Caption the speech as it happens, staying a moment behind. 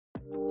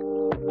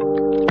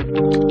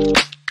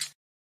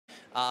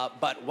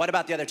But what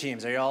about the other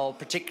teams? Are y'all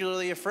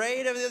particularly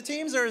afraid of the other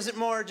teams, or is it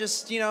more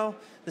just, you know,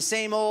 the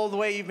same old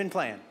way you've been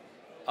playing?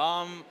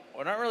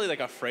 We're not really like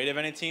afraid of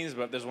any teams,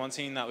 but if there's one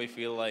team that we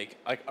feel like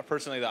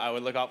personally that I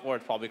would look out for,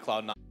 it's probably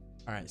Cloud9. All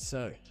right,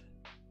 so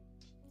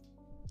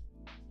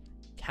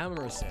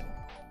camera setting.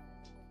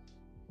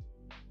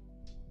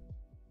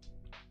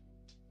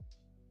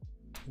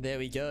 There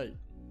we go.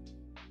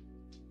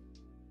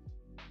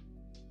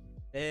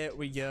 There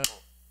we go.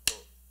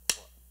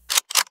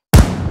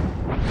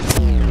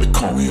 They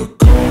call me a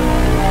god.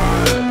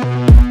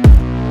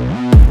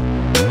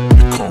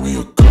 They call me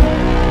a god.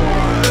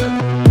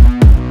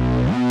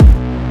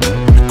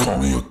 They call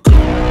me a god.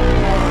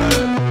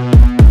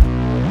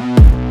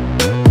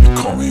 They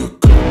call me a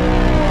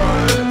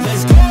god.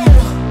 Let's go.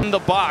 In the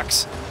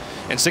box.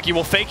 And Siki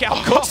will fake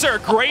out. Cooks are a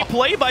great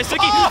play by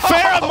Siki.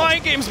 Farah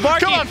mind games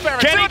Marky. Come on, Farah.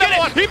 Can he get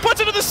it? He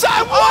puts it to the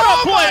side. What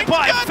a play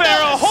by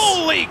Farah.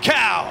 Holy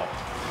cow.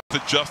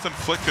 Justin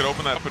Flick could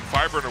open that up in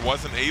fiber and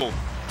wasn't able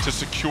to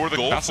secure the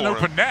goal. That's for an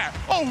open him. net.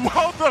 Oh,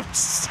 well, the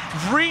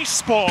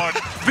respawn,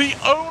 the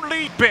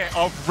only bit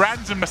of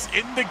randomness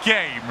in the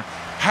game,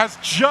 has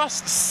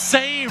just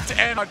saved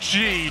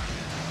NRG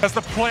as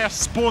the player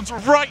spawns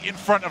right in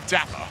front of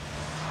Dapper.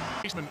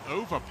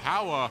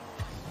 Overpower.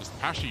 Just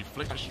Pashi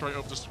flicks it straight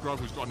over to Scrub,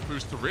 who's gotten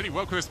boosted really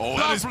well because Oh,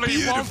 that is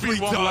beautifully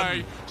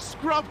done.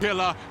 Scrub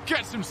Killer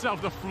gets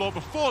himself the floor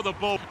before the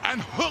ball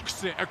and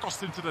hooks it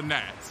across into the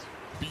net.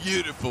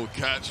 Beautiful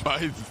catch by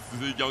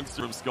the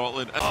youngster from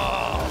Scotland.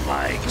 Oh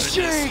my goodness.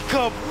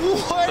 Jacob,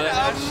 what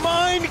a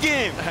mind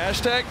game!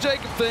 Hashtag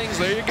Jacob things.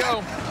 There you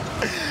go.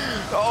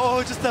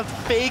 Oh, just a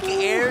fake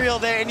aerial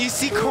there, and you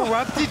see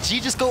Corrupted G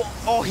just go,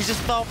 oh, he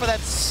just fell for that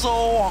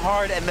so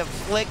hard, and the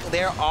flick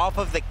there off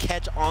of the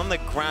catch on the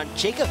ground.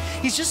 Jacob,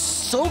 he's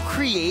just so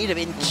creative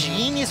and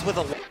genius with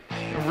a...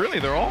 Really,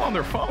 they're all on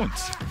their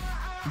phones.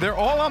 They're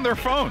all on their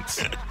phones.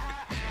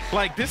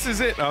 Like, this is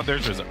it. Oh,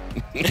 there's a...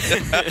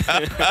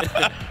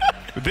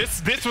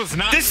 This was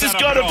not. This is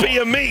gonna be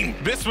a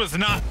meme. This was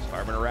not.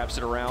 Fireman wraps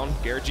it around.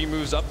 Garrett G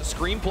moves up. The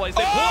screen plays.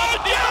 They pull out the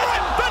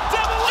the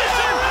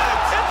demolition.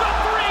 It's a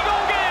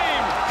 3-goal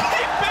game.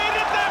 He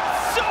baited them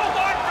so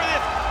hard for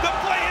this. The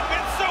play had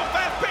been so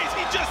fast-paced.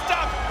 He just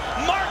stopped.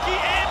 Marky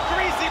and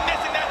Greasy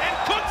missing that, and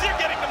Cooks here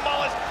getting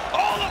demolished.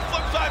 All of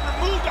flip side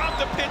removed off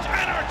the pitch.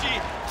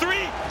 NRG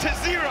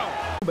 3-0.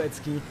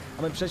 Kubecki,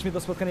 a my przejdźmy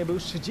do spotkania, bo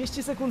już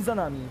 30 sekund za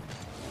nami.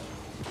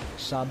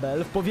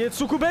 Szabel w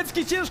powietrzu,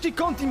 Kubecki, ciężki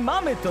kąt i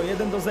mamy to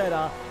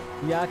 1-0.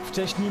 Jak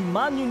wcześniej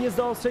Maniu nie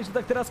zdołał strzelić, to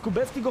tak teraz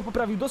Kubecki go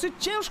poprawił. Dosyć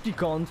ciężki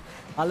kąt,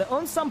 ale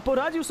on sam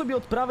poradził sobie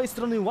od prawej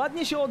strony,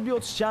 ładnie się odbił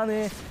od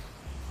ściany.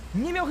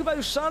 Nie miał chyba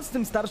już szans w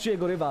tym starciu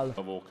jego rywal.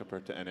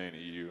 Compared to NA and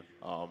EU,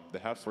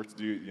 they have work to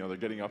do. You know,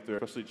 they're getting up there,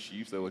 especially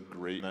Chiefs. They look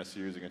great in that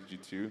series against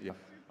G2. Yeah.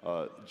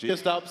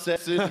 Just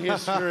upsets in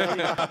history.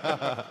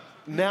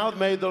 Now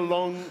made the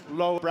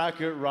low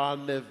bracket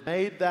run. They've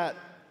made that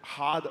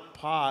hard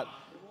part.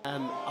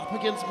 And up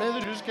against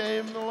Method, just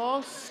came the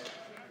loss.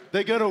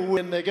 They're going to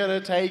win. They're going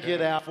to take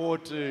it out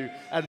 4-2.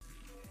 And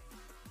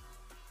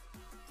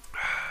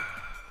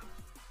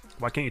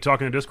why can't you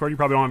talk in a Discord? You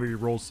probably don't have your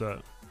rules set.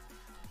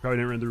 Probably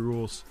didn't read the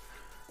rules.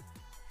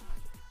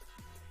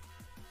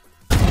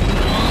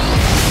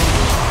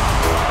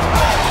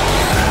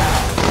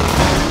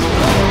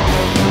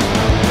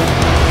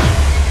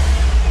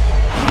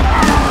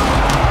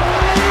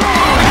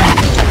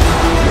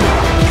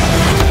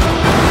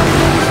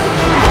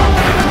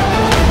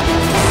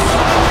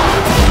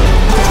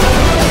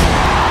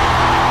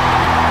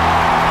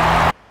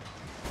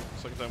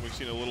 We've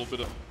seen a little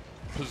bit of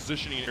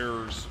positioning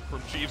errors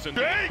from Chiefs, and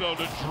though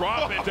to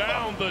drop it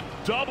down, the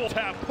double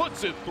tap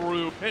puts it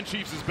through, and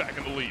Chiefs is back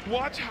in the lead.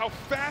 Watch how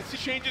fast he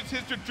changes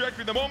his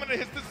trajectory. The moment it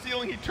hits the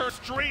ceiling, he turns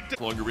straight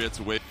to... Longer we had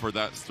to wait for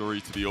that story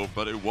to be over,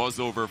 but it was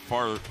over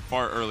far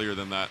earlier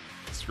than that.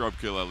 Scrub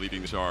Killer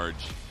leading the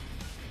charge.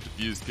 The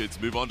Fuse kids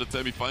move on to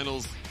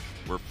semifinals,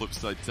 where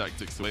Flipside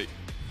Tactics wait.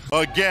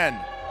 Again,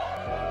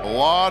 a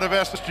lot of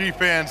SSG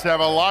fans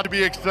have a lot to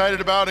be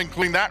excited about,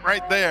 including that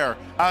right there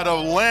out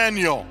of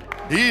Laniel.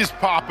 He's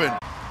popping.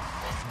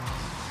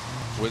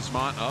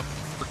 Wismont up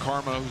for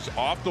Karma, who's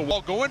off the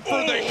wall, going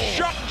for the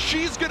shot.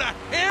 She's gonna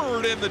hammer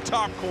it in the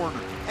top corner.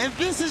 And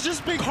this has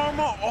just been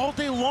Karma all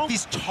day long.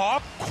 These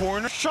top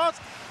corner shots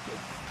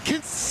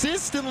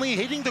consistently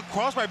hitting the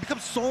crossbar. It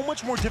becomes so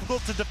much more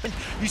difficult to defend.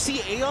 You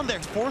see Aeon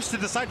there forced to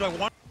decide, do I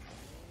want...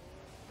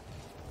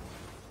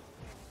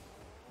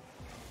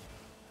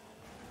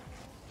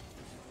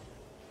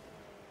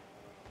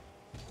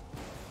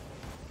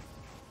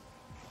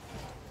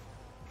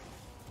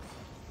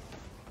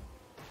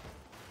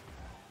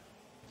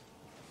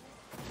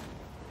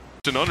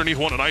 And underneath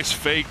one, a nice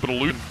fake, but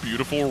a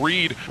beautiful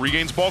read.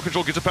 Regains ball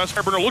control, gets a pass.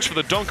 Burner looks for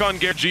the dunk on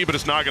G, but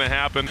it's not going to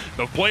happen.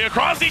 The play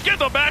across, he gets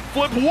the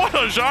backflip. What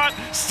a shot!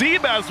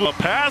 Seabass with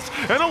a pass,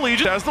 and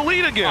Allegiant has the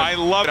lead again. I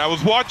love it. I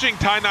was watching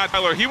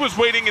Tyler. He was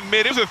waiting in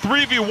mid. It was a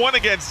 3v1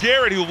 against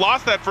Garrett, who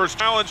lost that first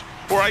challenge.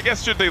 Or I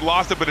guess should they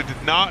lost it, but it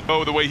did not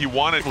go the way he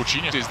wanted.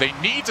 Geniuses, they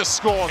need to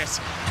score this,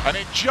 and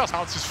it just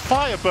bounces.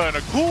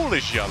 Fireburner, cool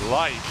as your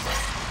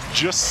life.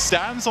 Just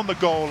stands on the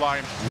goal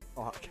line.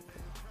 Fuck.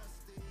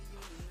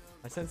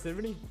 My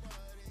sensitivity?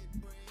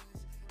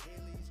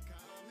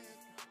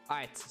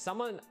 Alright,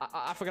 someone,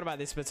 I forgot about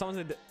this, but someone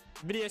said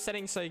video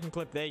settings so you can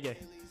clip. There you go.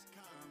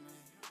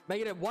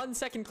 Make it a 1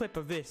 second clip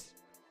of this.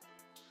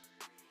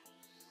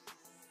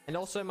 And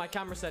also my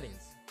camera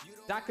settings.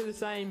 Exactly the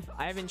same.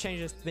 I haven't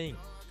changed this thing.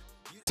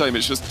 Time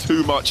it's just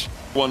too much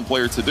one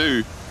player to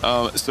do.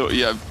 So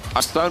yeah,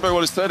 I stand by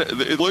what I said.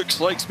 It looks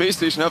like Space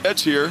Station have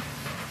edge here.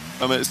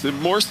 It's a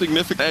more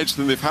significant edge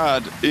than they've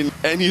had in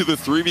any of the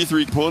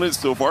 3v3 components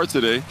so far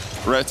today.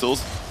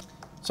 Rettles.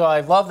 So I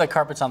love that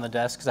Carpet's on the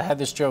desk because I had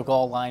this joke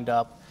all lined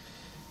up.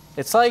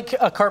 It's like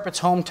a Carpet's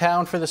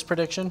hometown for this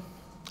prediction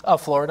of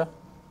Florida.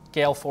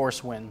 Gale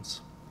Force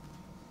wins.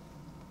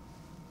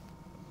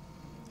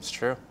 It's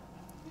true.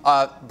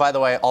 By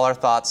the way, all our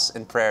thoughts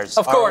and prayers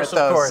of course,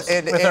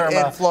 in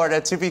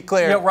Florida, to be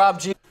clear. Yeah, Rob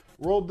G.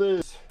 Roll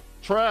this.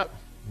 Trap.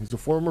 He's a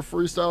former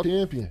freestyle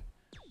champion.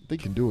 They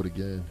can do it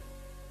again.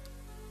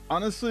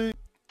 Honestly,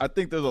 I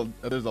think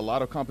there's a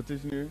lot of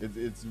competition here.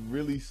 It's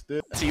really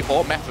stiff. See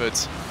all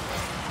methods.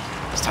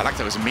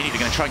 Stalacta was immediately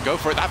going to try and go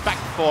for it. That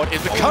backboard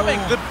is becoming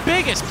the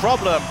biggest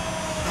problem,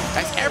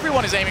 as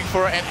everyone is aiming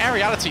for it, and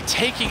Aeriality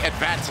taking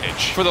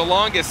advantage. For the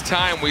longest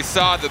time, we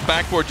saw the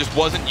backboard just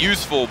wasn't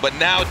useful, but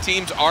now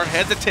teams are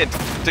hesitant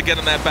to get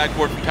on that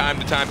backboard from time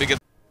to time because...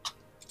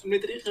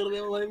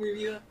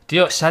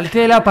 Tío, salte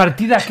de la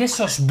partida, que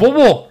sos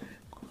bobo.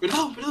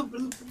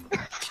 Perdón.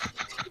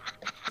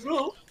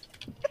 Bro.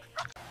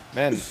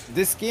 Man,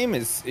 this game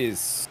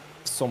is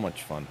so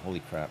much fun.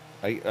 Holy crap!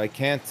 I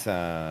can't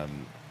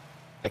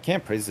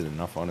praise it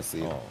enough.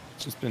 Honestly,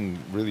 it's just been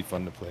really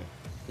fun to play.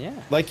 Yeah.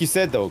 Like you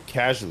said though,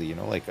 casually, you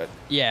know, like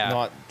yeah,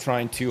 not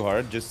trying too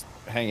hard, just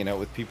hanging out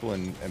with people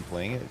and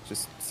playing it. It's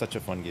just such a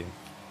fun game.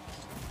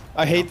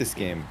 I hate this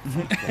game.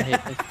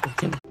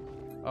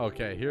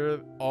 Okay, here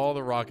are all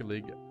the Rocket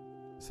League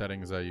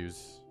settings I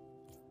use.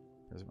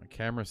 There's my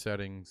camera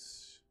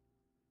settings.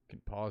 You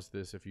can pause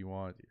this if you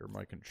want. Here are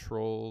my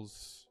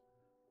controls.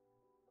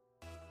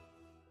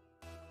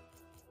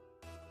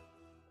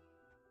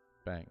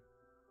 Bang.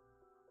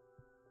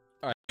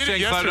 All right.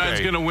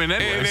 Cloud9's going to win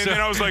anyway.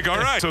 And I was like, all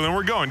right, so then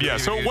we're going. Yeah,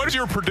 so what are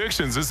your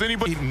predictions? Is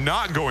anybody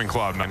not going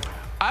Cloud9?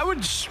 I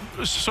would,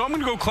 so I'm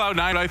going to go Cloud9.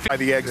 I think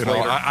the eggs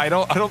later. I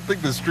don't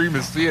think the stream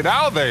is seeing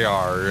how they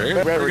are.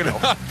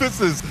 Right?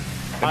 This is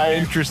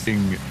an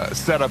interesting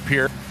setup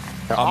here.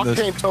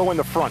 Octane toe in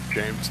the front,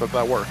 James, so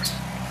that works.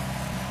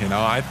 You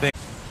know, I think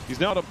he's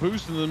now to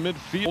boost in the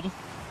midfield.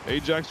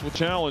 Ajax will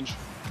challenge.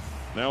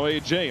 Now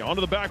AJ onto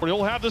the backward.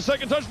 He'll have the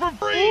second touch for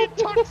free.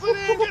 Tucks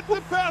it in, gets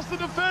it past the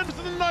defense,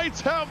 and the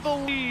Knights have the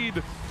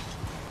lead.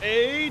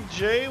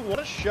 AJ, what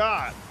a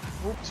shot.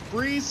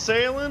 Free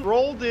sailing,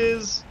 rolled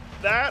is.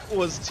 That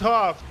was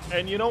tough.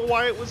 And you know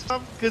why it was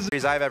tough?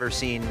 Because I've ever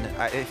seen,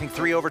 I think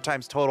 3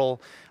 overtimes total.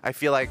 I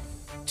feel like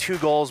 2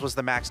 goals was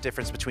the max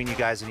difference between you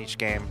guys in each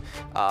game.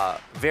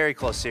 Very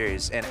close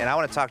series, and I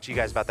want to talk to you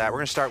guys about that. We're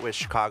going to start with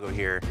Chicago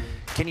here.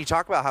 Can you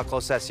talk about how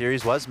close that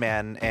series was,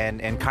 man,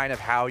 and kind of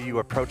how you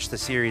approached the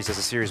series as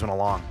the series went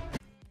along?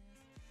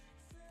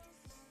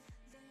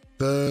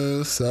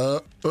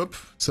 Ça, hop,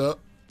 ça,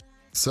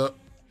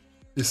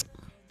 et ça.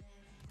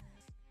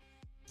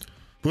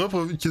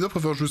 Kida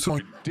préfère jouer ça.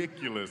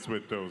 Ridiculous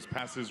with those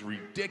passes,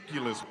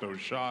 ridiculous with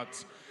those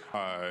shots.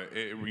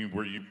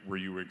 Were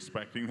you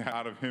expecting that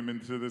out of him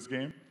into this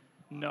game?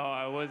 No,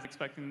 I wasn't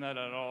expecting that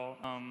at all.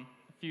 A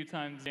few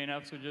times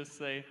Zaynabs would just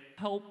say,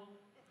 help,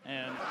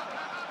 and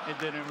it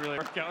didn't really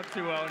work out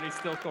too well, and he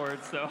still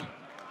scored, so.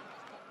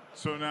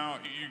 So now,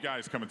 you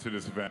guys coming to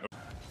this event.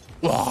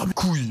 Oh, mes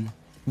couilles.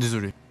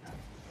 Désolé.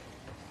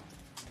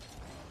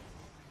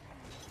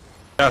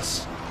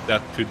 Yes,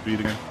 that could be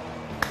the game.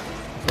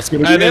 That's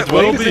gonna be it,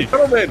 ladies and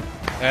gentlemen.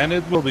 And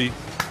it will be.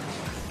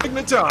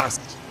 Dignitas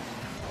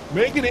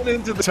making it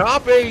into the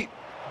top 8,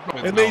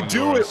 and they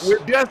do it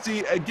with Jesse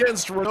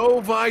against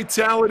Renault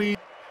Vitality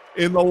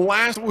in the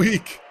last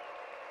week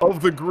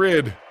of the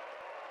grid.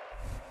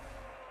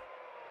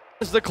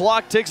 As the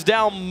clock ticks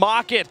down,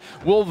 Mockit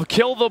will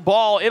kill the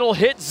ball. It'll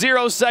hit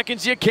 0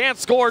 seconds. You can't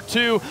score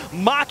 2.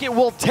 Mockit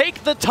will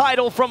take the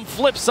title from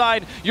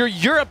Flipside, your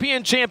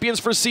European champions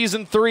for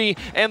Season 3,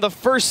 and the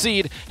first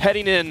seed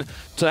heading in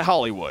to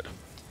Hollywood.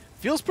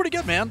 Feels pretty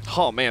good, man.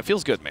 Oh, man,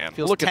 feels good, man.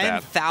 Feels Look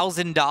at that.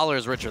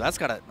 $10,000, Richard. That's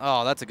gotta,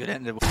 oh, that's a good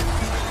end.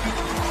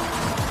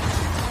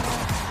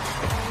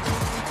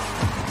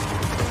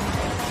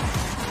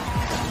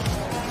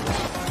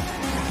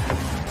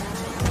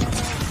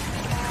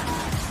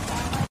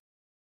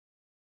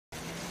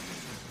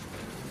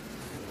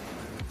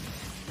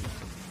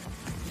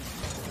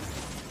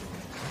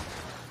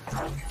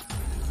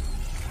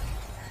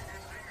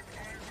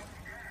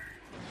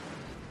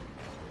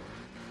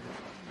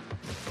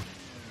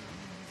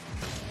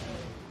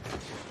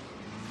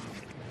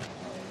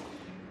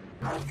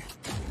 target.